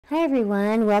Hi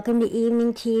everyone, welcome to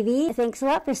Evening TV. Thanks a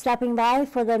lot for stopping by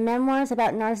for the Memoirs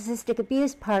about Narcissistic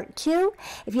Abuse Part 2.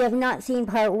 If you have not seen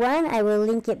Part 1, I will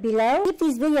link it below. Keep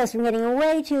these videos from getting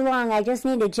way too long. I just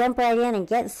need to jump right in and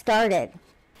get started.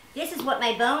 This is What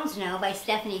My Bones Know by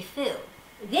Stephanie Fu.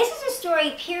 This is a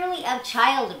story purely of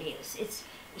child abuse.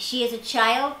 She is a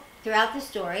child throughout the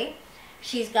story.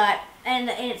 She's got, and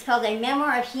it's called A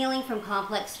Memoir of Healing from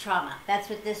Complex Trauma. That's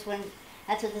what this one is.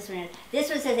 This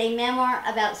one says A Memoir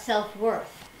about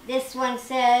Self-Worth. This one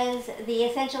says The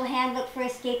Essential Handbook for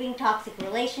Escaping Toxic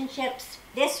Relationships.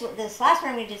 This last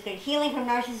one we just got Healing from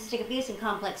Narcissistic Abuse and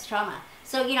Complex Trauma.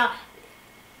 So, you know,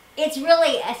 it's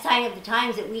really a sign of the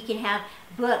times that we can have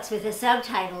books with a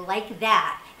subtitle like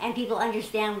that and people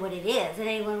understand what it is and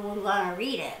anyone will want to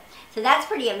read it. So that's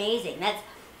pretty amazing.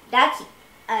 That's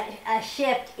a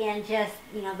shift in just,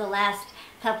 you know, the last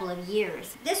couple of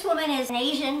years. This woman is an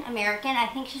Asian American. I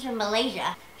think she's from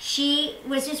Malaysia. She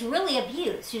was just really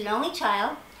abused. She's an only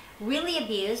child, really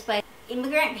abused by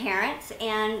immigrant parents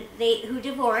and who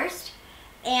divorced,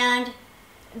 and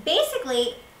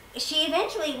basically she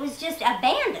eventually was just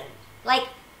abandoned. Like,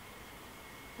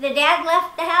 the dad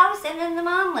left the house and then the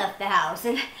mom left the house,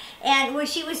 and when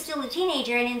she was still a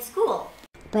teenager and in school.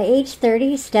 By age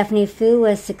 30, Stephanie Fu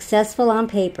was successful on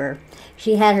paper.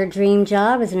 She had her dream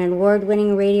job as an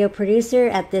award-winning radio producer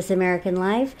at This American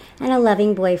Life and a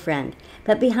loving boyfriend.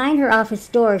 But behind her office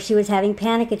door, she was having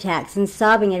panic attacks and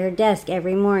sobbing at her desk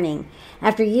every morning.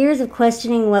 After years of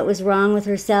questioning what was wrong with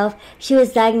herself, she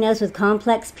was diagnosed with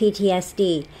complex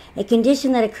PTSD, a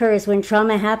condition that occurs when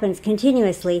trauma happens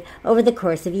continuously over the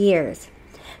course of years.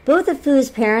 Both of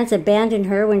Fu's parents abandoned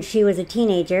her when she was a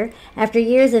teenager after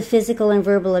years of physical and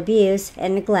verbal abuse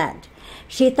and neglect.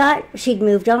 She thought she'd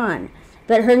moved on,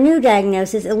 but her new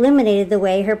diagnosis eliminated the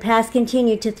way her past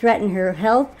continued to threaten her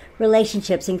health,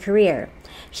 relationships, and career.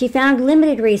 She found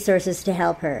limited resources to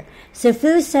help her, so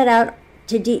Fu set out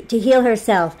to heal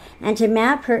herself and to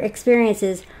map her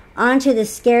experiences onto the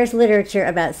scarce literature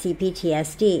about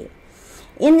CPTSD.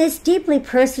 In this deeply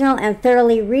personal and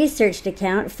thoroughly researched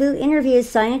account, Fu interviews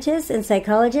scientists and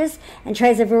psychologists and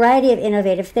tries a variety of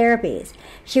innovative therapies.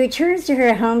 She returns to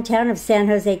her hometown of San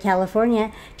Jose,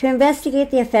 California, to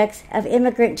investigate the effects of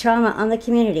immigrant trauma on the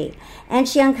community, and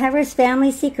she uncovers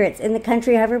family secrets in the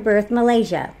country of her birth,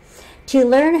 Malaysia, to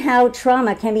learn how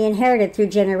trauma can be inherited through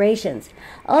generations.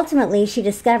 Ultimately, she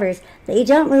discovers that you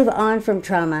don't move on from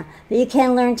trauma, but you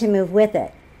can learn to move with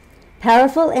it.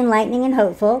 Powerful, enlightening, and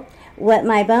hopeful, What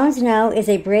My Bones Know is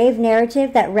a brave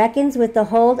narrative that reckons with the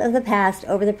hold of the past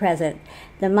over the present,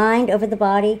 the mind over the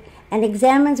body, and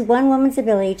examines one woman's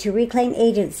ability to reclaim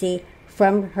agency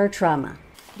from her trauma.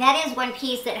 That is one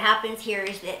piece that happens here,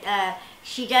 is that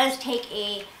she does take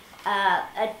a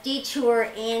detour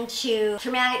into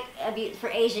traumatic abuse for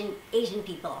Asian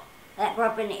people that grew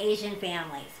up in Asian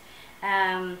families,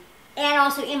 and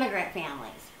also immigrant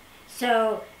families.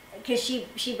 So, because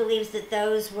she believes that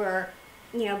those were,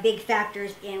 you know, big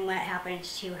factors in what happened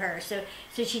to her. So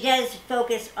she does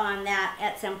focus on that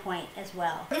at some point as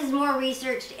well. This is more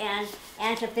researched and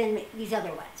than these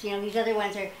other ones. You know, these other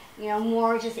ones are, you know,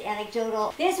 more just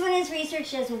anecdotal. This one is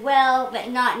researched as well, but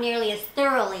not nearly as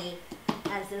thoroughly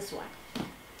as this one.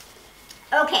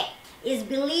 Okay, is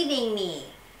Believing Me,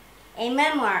 a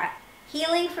memoir,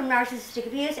 Healing from Narcissistic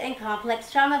Abuse and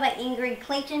Complex Trauma by Ingrid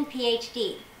Clayton,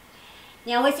 PhD.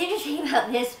 Now, what's interesting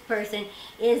about this person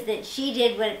is that she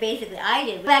did what basically I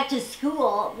did. Back to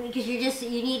school, because you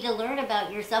need to learn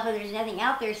about yourself and there's nothing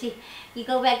out there. So you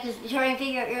go back to try and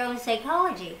figure out your own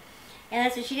psychology. And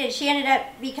that's what she did. She ended up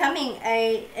becoming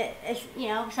a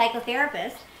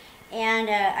psychotherapist. And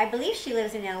I believe she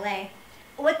lives in LA.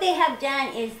 What they have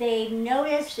done is they've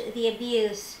noticed the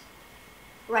abuse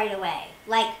right away.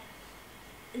 Like,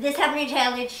 this happened in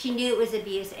childhood, she knew it was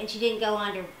abuse, and she didn't go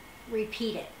on to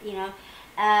repeat it, you know.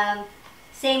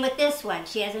 Same with this one.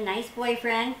 She has a nice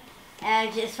boyfriend.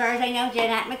 As far as I know,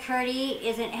 Jeanette McCurdy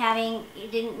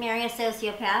didn't marry a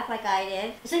sociopath like I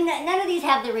did. So none of these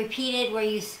have the repeated where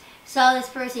you saw this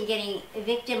person getting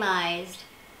victimized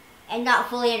and not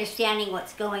fully understanding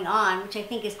what's going on, which I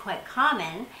think is quite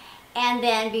common. And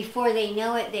then before they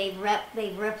know it, they've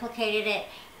replicated it,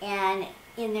 and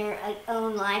in their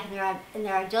own life, in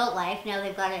their adult life, now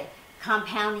they've got a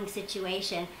compounding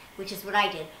situation, which is what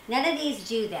I did. None of these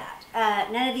do that.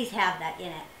 None of these have that in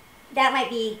it. That might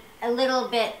be a little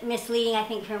bit misleading, I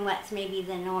think, from what's maybe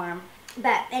the norm.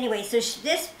 But anyway, so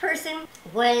this person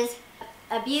was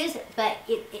abused, but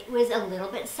it was a little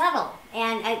bit subtle.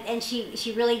 And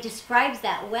she really describes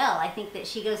that well. I think that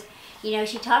she goes, you know,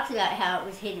 she talks about how it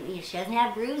was hidden. You know, she doesn't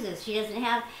have bruises. She doesn't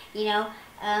have, you know,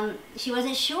 she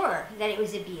wasn't sure that it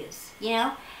was abuse, you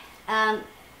know. um,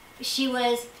 she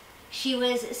was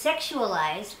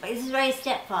sexualized. This is by his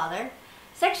stepfather,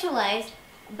 sexualized,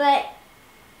 but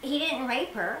he didn't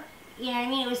rape her. You know what I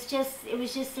mean? It was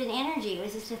just an energy. It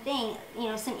was just a thing. You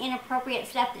know, some inappropriate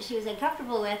stuff that she was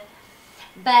uncomfortable with.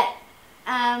 But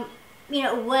you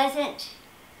know, it wasn't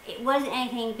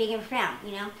anything big and profound.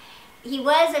 You know, he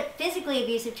was physically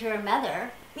abusive to her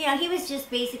mother. You know, he was just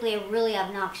basically a really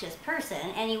obnoxious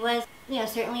person, and he was, you know,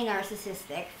 certainly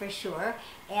narcissistic for sure,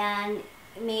 and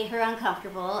made her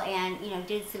uncomfortable, and, you know,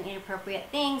 did some inappropriate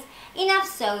things, enough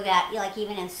so that, like,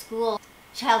 even in school,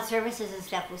 child services and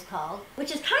stuff was called,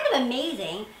 which is kind of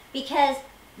amazing, because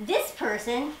this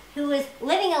person who was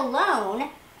living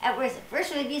alone, was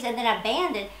first abused and then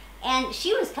abandoned, and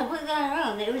she was completely on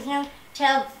her own. There was no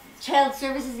child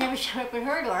services, never showed up at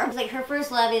her door. It was like her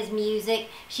first love is music.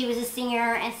 She was a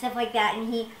singer and stuff like that,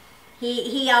 and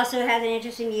he also has an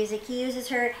interest in music. He uses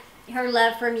her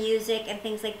love for music and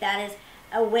things like that as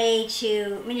a way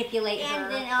to manipulate her.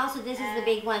 And then also, this is the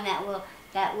big one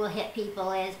that will hit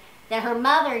people, is that her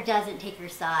mother doesn't take her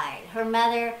side. Her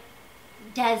mother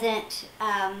doesn't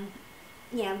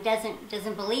you know,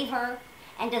 doesn't believe her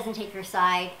and doesn't take her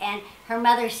side, and her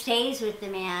mother stays with the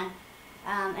man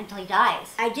until he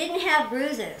dies. I didn't have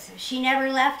bruises. She never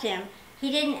left him.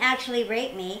 He didn't actually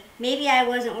rape me. Maybe I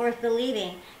wasn't worth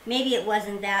believing. Maybe it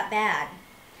wasn't that bad.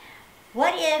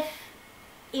 What if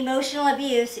emotional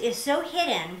abuse is so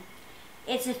hidden,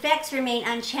 its effects remain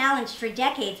unchallenged for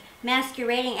decades,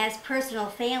 masquerading as personal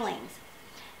failings?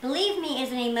 Believe Me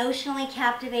is an emotionally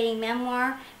captivating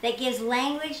memoir that gives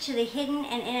language to the hidden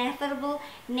and inevitable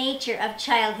nature of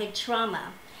childhood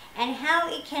trauma and how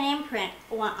it can imprint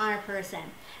on a person,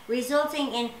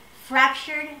 resulting in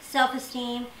fractured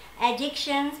self-esteem,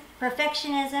 addictions,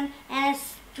 perfectionism, and a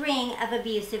string of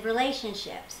abusive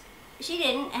relationships. She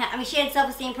didn't, I mean, she had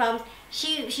self-esteem problems.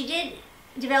 She did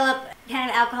develop kind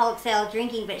of alcoholic style of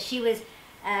drinking, but she was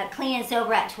clean and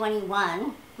sober at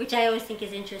 21, which I always think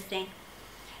is interesting.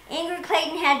 Ingrid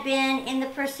Clayton had been in the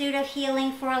pursuit of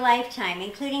healing for a lifetime,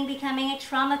 including becoming a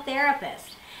trauma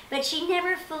therapist, but she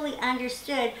never fully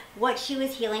understood what she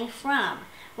was healing from.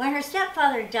 When her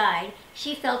stepfather died,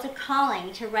 she felt a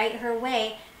calling to write her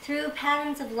way through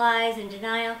patterns of lies and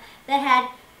denial that had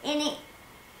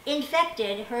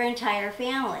infected her entire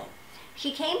family.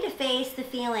 She came to face the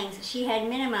feelings she had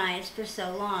minimized for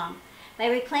so long. By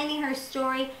reclaiming her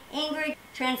story, Ingrid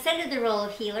transcended the role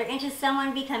of healer into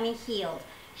someone becoming healed,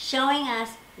 showing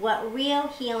us what real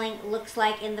healing looks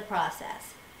like in the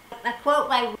process. A quote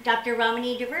by Dr.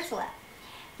 Ramani Deversala.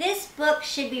 This book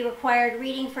should be required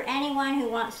reading for anyone who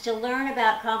wants to learn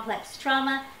about complex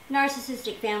trauma,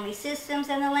 narcissistic family systems,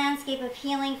 and the landscape of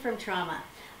healing from trauma.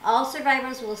 All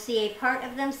survivors will see a part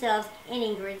of themselves in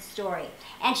Ingrid's story.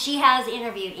 And she has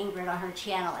interviewed Ingrid on her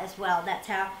channel as well. That's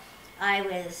how I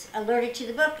was alerted to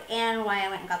the book and why I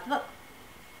went and got the book.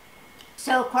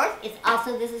 So, of course,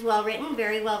 this is well written,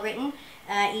 very well written,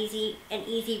 an easy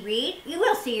read. You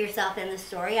will see yourself in the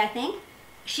story, I think.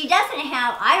 She doesn't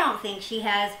have, I don't think she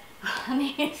has, I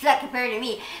mean, it's not compared to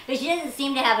me, but she doesn't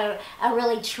seem to have a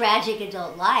really tragic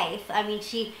adult life. I mean,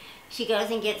 she goes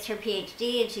and gets her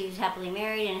PhD, and she's happily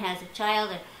married and has a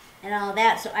child and all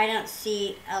that, so I don't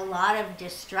see a lot of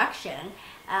destruction,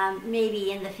 maybe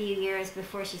in the few years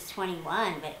before she's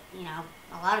 21, but, you know,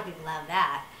 a lot of people have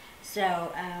that.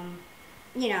 So,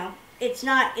 you know, it's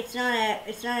not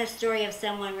a story of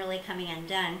someone really coming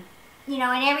undone. You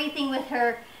know, and everything with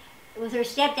her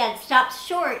stepdad stops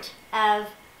short of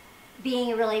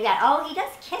being really bad. Oh, he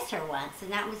does kiss her once,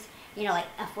 and that was, you know, like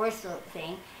a forceful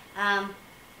thing.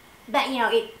 But, you know,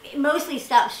 it mostly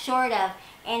stops short of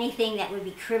anything that would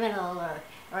be criminal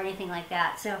or anything like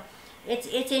that. So it's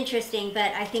interesting,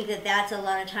 but I think that's a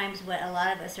lot of times what a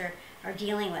lot of us are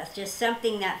dealing with. Just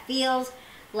something that feels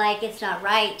like it's not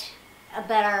right,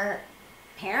 but our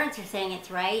parents are saying it's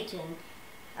right, and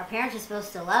our parents are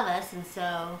supposed to love us, and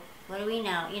so what do we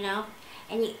know, you know?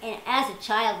 And as a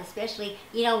child especially,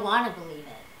 you don't want to believe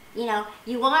it. You know,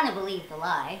 you want to believe the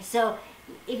lie. So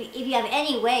if you have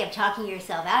any way of talking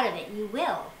yourself out of it, you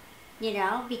will, you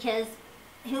know, because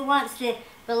who wants to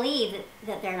believe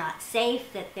that they're not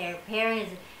safe, that their parent is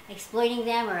exploiting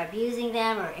them or abusing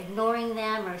them or ignoring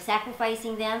them or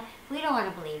sacrificing them? We don't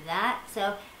want to believe that.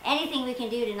 So anything we can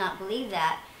do to not believe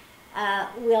that,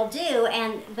 we'll do.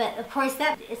 But of course,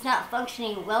 that it's not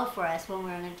functioning well for us when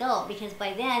we're an adult, because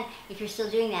by then, if you're still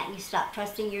doing that, you stop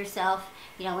trusting yourself,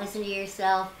 you don't listen to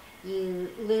yourself, you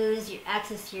lose your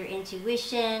access to your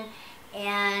intuition,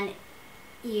 and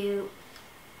you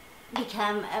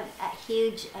become a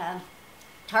huge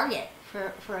target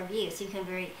for abuse. You become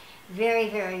very, very,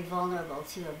 very vulnerable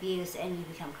to abuse, and you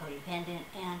become codependent,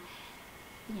 and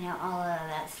all of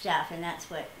that stuff. And that's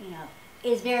what,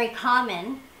 is very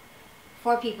common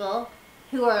for people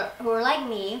who are like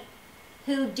me,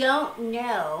 who don't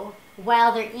know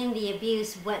while they're in the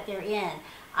abuse what they're in.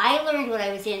 I learned what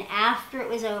I was in after it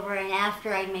was over and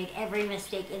after I made every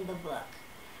mistake in the book.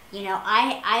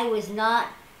 I was not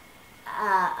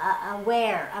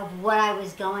aware of what I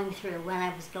was going through when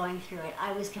I was going through it.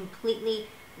 I was completely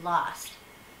lost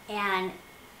and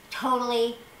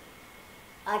totally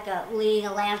like leading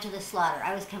a lamb to the slaughter.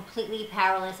 I was completely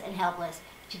powerless and helpless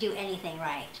to do anything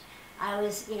right. I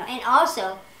was, and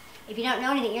also, if you don't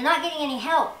know anything, you're not getting any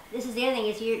help. This is the other thing,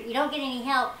 is you don't get any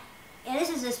help. And this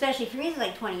is especially for me, this is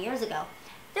like 20 years ago.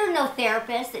 There were no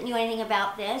therapists that knew anything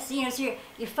about this. So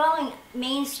you're following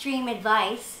mainstream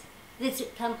advice that's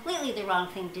completely the wrong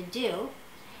thing to do.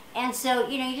 And so,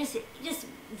 you're just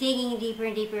digging deeper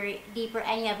and deeper,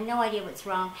 and you have no idea what's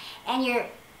wrong. And you're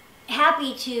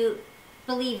happy to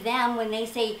believe them when they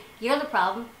say, you're the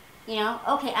problem.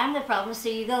 Okay, I'm the problem. So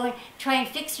you go and try and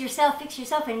fix yourself,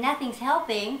 and nothing's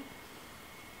helping.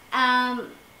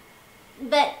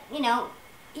 But,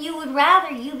 you would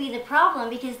rather you be the problem,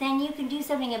 because then you can do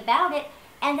something about it,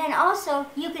 and then also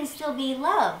you can still be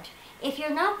loved. If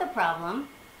you're not the problem,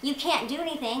 you can't do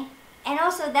anything, and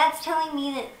also that's telling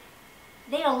me that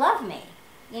they don't love me,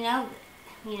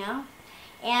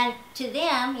 and to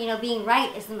them, being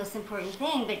right is the most important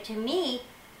thing, but to me,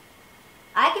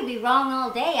 I could be wrong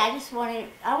all day. I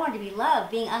wanted to be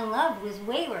loved. Being unloved was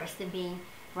way worse than being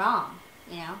wrong,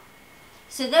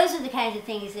 So those are the kinds of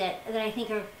things that I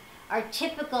think are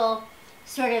typical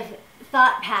sort of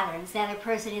thought patterns that a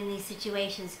person in these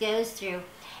situations goes through.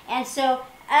 And so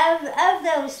of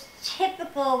those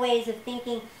typical ways of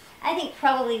thinking, I think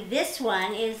probably this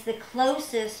one is the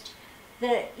closest,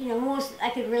 most I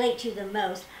could relate to the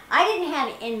most. I didn't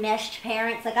have enmeshed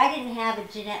parents. Like, I didn't have a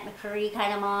Jeanette McCurry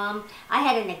kind of mom. I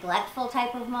had a neglectful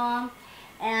type of mom.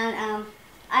 And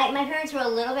my parents were a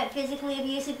little bit physically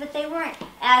abusive, but they weren't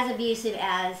as abusive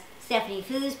as Stephanie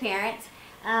Foo's parents.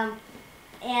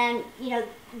 And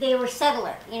they were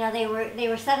subtler. They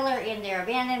were subtler in their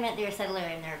abandonment. They were subtler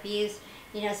in their abuse.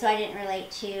 So I didn't relate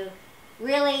to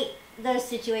really those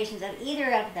situations of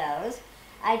either of those.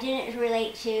 I didn't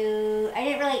relate to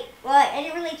any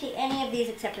of these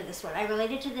except for this one. I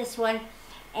related to this one,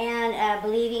 and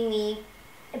believing me,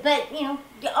 but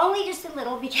only just a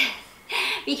little, because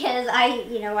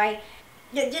I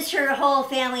just her whole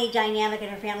family dynamic and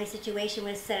her family situation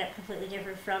was set up completely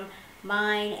different from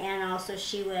mine, and also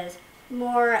she was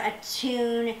more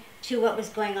attuned to what was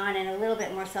going on and a little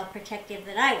bit more self-protective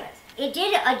than I was. It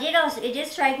did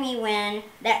strike me when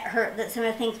that some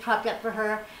of the things popped up for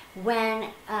her when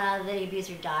the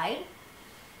abuser died.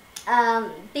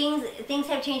 Things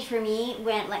have changed for me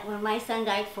when my son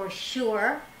died, for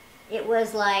sure. It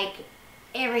was like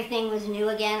everything was new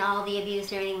again. All the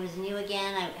abuse and everything was new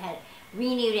again. I had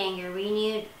renewed anger,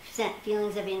 renewed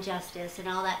feelings of injustice and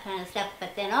all that kind of stuff.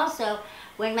 But then also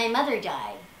when my mother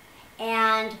died,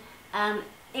 and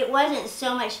it wasn't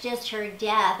so much just her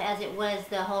death as it was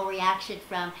the whole reaction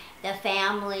from the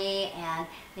family, and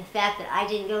the fact that I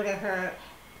didn't go to her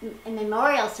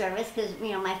memorial service because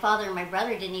my father and my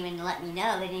brother didn't even let me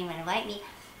know. They didn't even invite me,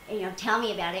 tell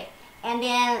me about it. And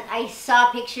then I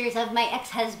saw pictures of my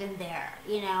ex-husband there,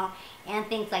 and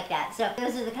things like that. So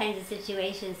those are the kinds of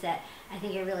situations that I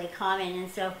think are really common.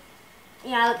 And so,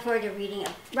 I look forward to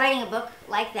writing a book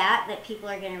like that people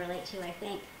are going to relate to, I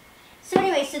think. So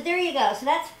anyway, so there you go. So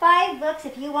that's 5 books.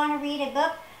 If you want to read a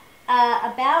book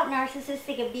about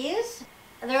narcissistic abuse,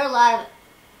 there are a lot of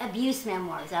abuse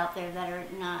memoirs out there that are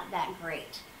not that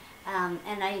great.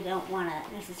 And I don't want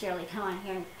to necessarily come on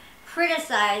here and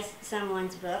criticize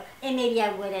someone's book. And maybe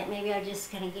I wouldn't. Maybe I'll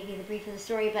just kind of give you the brief of the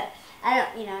story. But I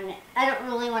don't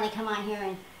really want to come on here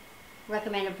and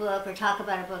recommend a book or talk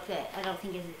about a book that I don't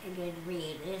think is a good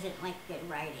read. It isn't like good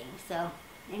writing. So,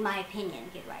 in my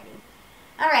opinion, good writing.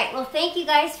 Alright, well, thank you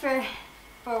guys for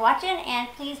watching, and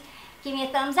please give me a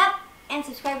thumbs up and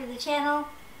subscribe to the channel,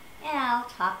 and I'll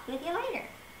talk with you later.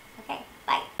 Okay,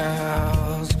 bye.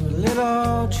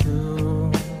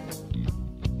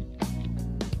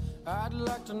 I'd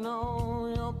like to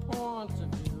know your point of